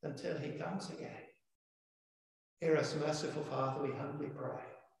until he comes again. Hear us, merciful Father, we humbly pray,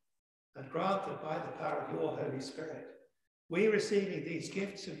 and grant that by the power of your Holy Spirit, we receiving these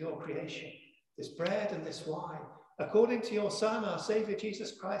gifts of your creation, this bread and this wine, according to your Son, our Saviour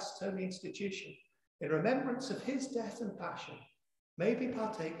Jesus Christ's holy institution, in remembrance of his death and passion, may be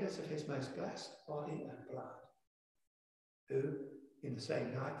partakers of his most blessed body and blood, who, in the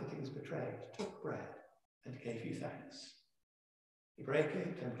same night that he was betrayed, took bread and gave you thanks. He brake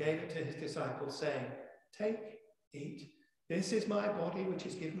it and gave it to his disciples, saying, Take, eat, this is my body which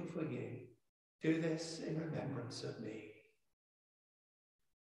is given for you. Do this in remembrance of me.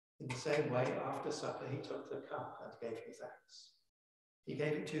 In the same way, after supper, he took the cup and gave you thanks. He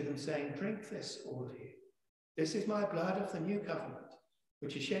gave it to them, saying, Drink this, all of you. This is my blood of the new covenant,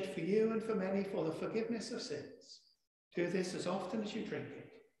 which is shed for you and for many for the forgiveness of sins. Do this as often as you drink it,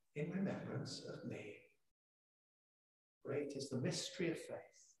 in remembrance of me. Great is the mystery of faith.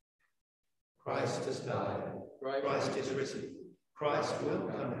 Christ has died. Christ is risen. Christ will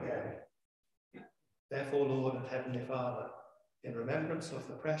come again. Therefore, Lord and Heavenly Father, in remembrance of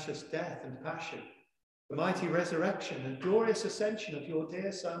the precious death and passion, the mighty resurrection and glorious ascension of your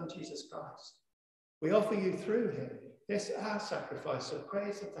dear Son, Jesus Christ, we offer you through him this our sacrifice of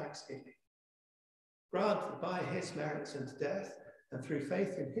praise and thanksgiving. Grant that by his merits and death, and through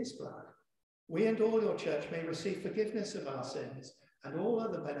faith in his blood, we and all your church may receive forgiveness of our sins and all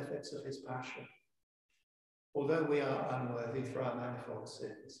other benefits of his passion. Although we are unworthy through our manifold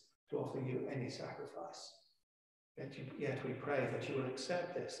sins to offer you any sacrifice, yet we pray that you will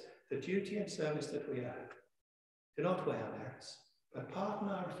accept this, the duty and service that we owe. Do not weigh our merits, but pardon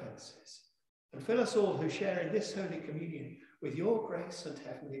our offences, and fill us all who share in this holy communion with your grace and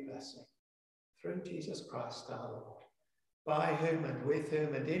heavenly blessing. Through Jesus Christ our Lord, by whom and with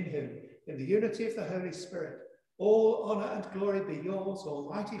whom and in whom, in the unity of the Holy Spirit, all honour and glory be yours,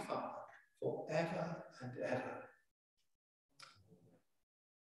 Almighty Father, forever and ever.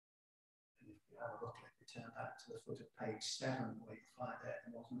 And if you have a booklet, we turn back to the foot of page 7, where you find there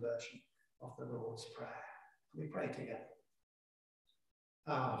the modern version of the Lord's Prayer. We pray together.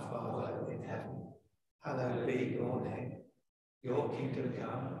 Our Father in heaven, hallowed be your name. Your kingdom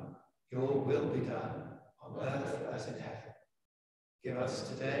come, your will be done, on earth as in heaven. Give us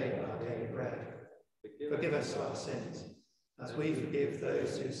today our daily bread. Forgive us our sins, as we forgive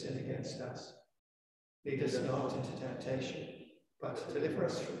those who sin against us. Lead us not into temptation, but deliver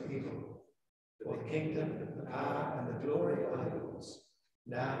us from evil. For the kingdom, the power, and the glory are yours,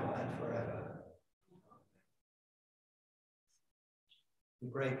 now and forever. We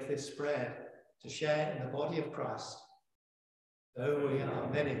break this bread to share in the body of Christ. Though we are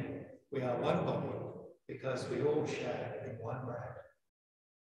many, we are one body, because we all share in one bread.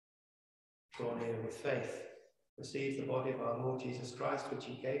 Draw near with faith. Receive the body of our Lord Jesus Christ, which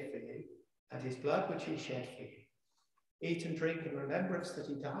he gave for you, and his blood, which he shed for you. Eat and drink in remembrance that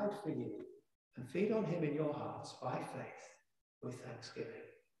he died for you, and feed on him in your hearts by faith with thanksgiving.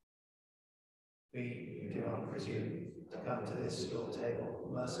 We do not presume to come to this your table,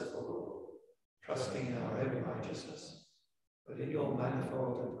 merciful Lord, trusting in our own righteousness, but in your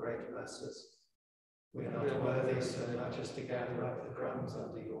manifold and great mercies. We are not worthy so much as to gather up the crumbs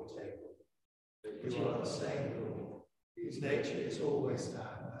under your table. But you are the same Lord, whose nature is always to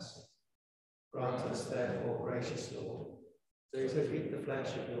have mercy. Grant us, therefore, gracious Lord, to eat the flesh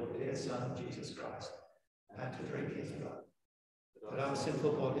of your dear Son, Jesus Christ, and to drink his blood, that our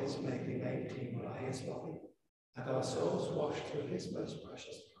sinful bodies may be made clean by his body, and our souls washed through his most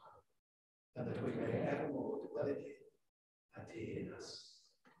precious blood, and that we may evermore dwell in him, and he in us.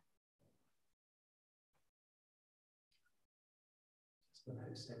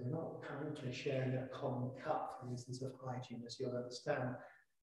 So we're not currently sharing a common cup for reasons of hygiene, as you'll understand,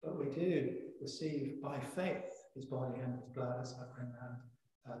 but we do receive by faith his body and his blood as I bring around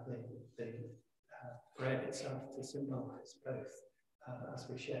the bread itself to symbolize both as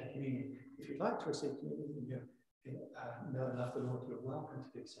we share communion. If you'd like to receive communion and you know enough the Lord, you're welcome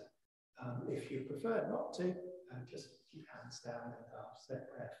to do so. If you prefer not to, just keep hands down and I'll say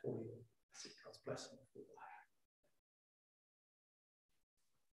a prayer for you. I seek God's blessing for your life.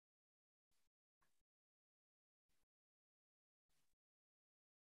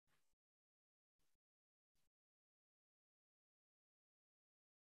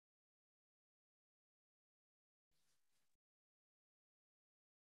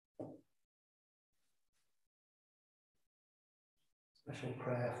 Special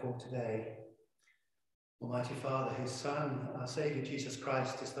prayer for today. Almighty Father, whose Son, our Saviour Jesus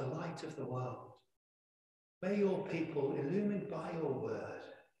Christ, is the light of the world, may your people, illumined by your word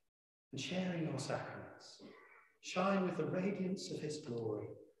and sharing your sacraments, shine with the radiance of his glory,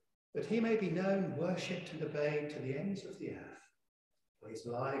 that he may be known, worshipped and obeyed to the ends of the earth, for he is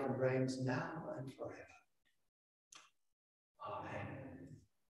alive and reigns now and forever. Amen.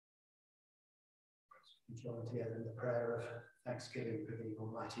 We join together in the prayer of thanksgiving for the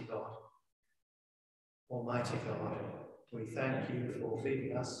Almighty God. Almighty God, we thank you for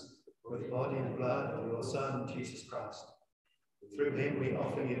feeding us with the body and blood of your Son, Jesus Christ. Through him we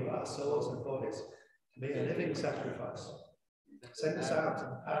offer you our souls and bodies to be a living sacrifice. Send us out in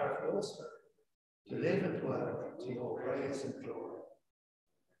the power of your Spirit to live and work to your praise and glory.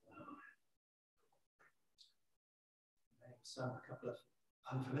 We've sung a couple of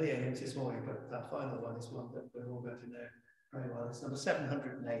unfamiliar hymns this morning, but that final one is one that we're all going to know very well. It's number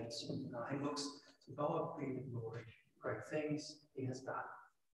 708 in our hymn books. To God be the glory, great things he has done.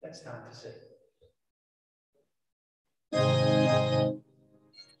 Let's stand to sing.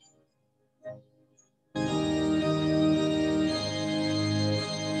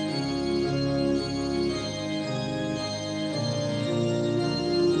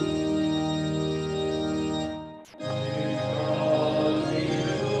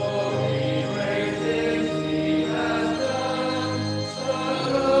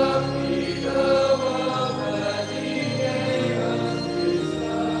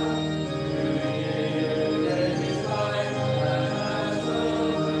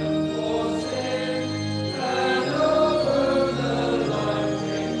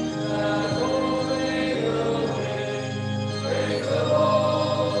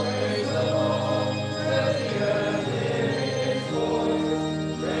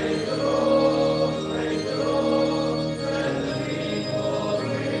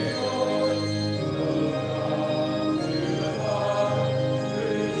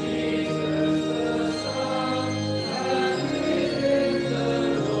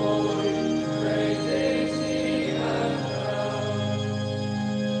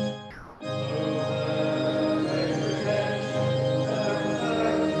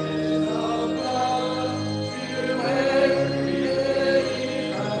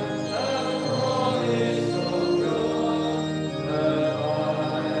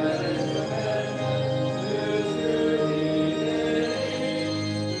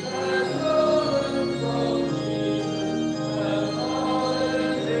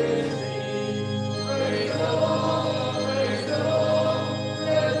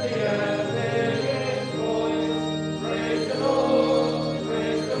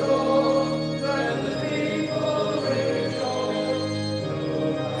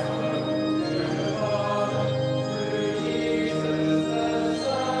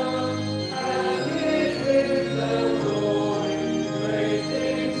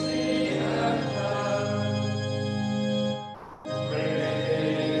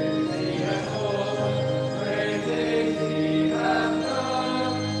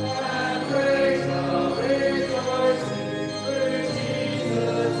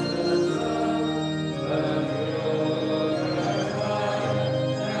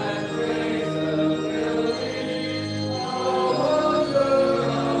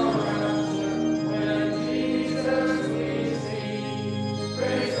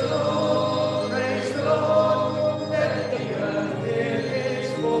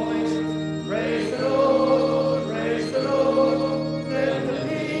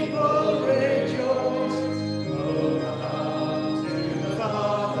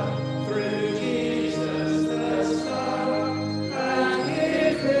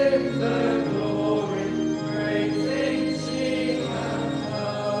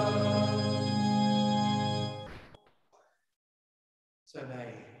 So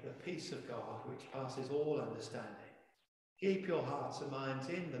may the peace of God, which passes all understanding, keep your hearts and minds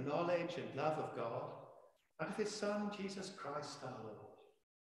in the knowledge and love of God and of his Son, Jesus Christ our Lord.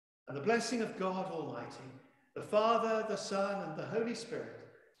 And the blessing of God Almighty, the Father, the Son, and the Holy Spirit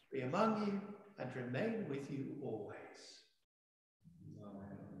be among you and remain with you always.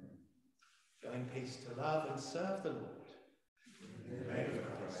 Amen. Go in peace to love and serve the Lord. In the name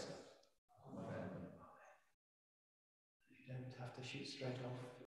of Christ. Amen. You don't have to shoot straight off.